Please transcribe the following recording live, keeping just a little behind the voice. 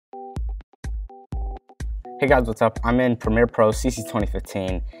Hey guys, what's up? I'm in Premiere Pro CC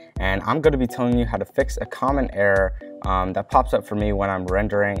 2015 and I'm going to be telling you how to fix a common error that pops up for me when I'm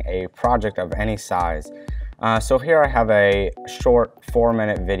rendering a project of any size. So here I have a short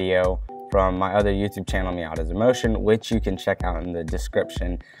 4-minute video from my other YouTube channel, Me Out as Emotion, which you can check out in the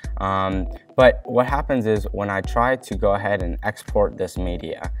description. But what happens is when I try to go ahead and export this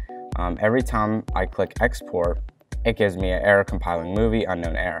media, every time I click export, it gives me an error compiling movie,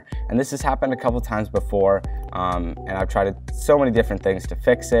 unknown error. And this has happened a couple times before, and I've tried so many different things to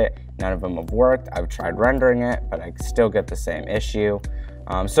fix it. None of them have worked. I've tried rendering it, but I still get the same issue.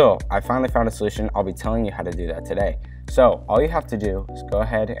 So I finally found a solution. I'll be telling you how to do that today. So all you have to do is go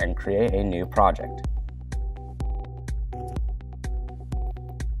ahead and create a new project.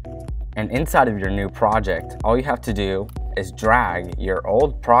 And inside of your new project, all you have to do is drag your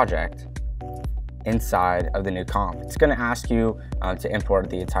old project inside of the new comp. It's going to ask you to import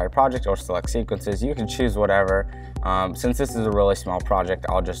the entire project or select sequences. You can choose whatever. Since this is a really small project,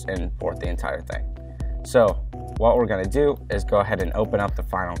 I'll just import the entire thing. So what we're going to do is go ahead and open up the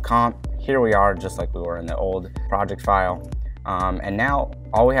final comp. Here we are, just like we were in the old project file. And now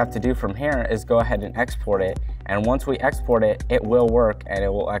all we have to do from here is go ahead and export it. And once we export it, it will work and it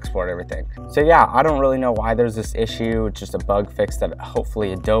will export everything. So yeah, I don't really know why there's this issue. It's just a bug fix that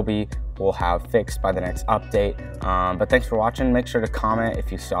hopefully Adobe will have fixed by the next update. But thanks for watching. Make sure to comment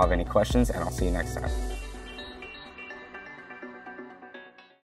if you still have any questions, and I'll see you next time.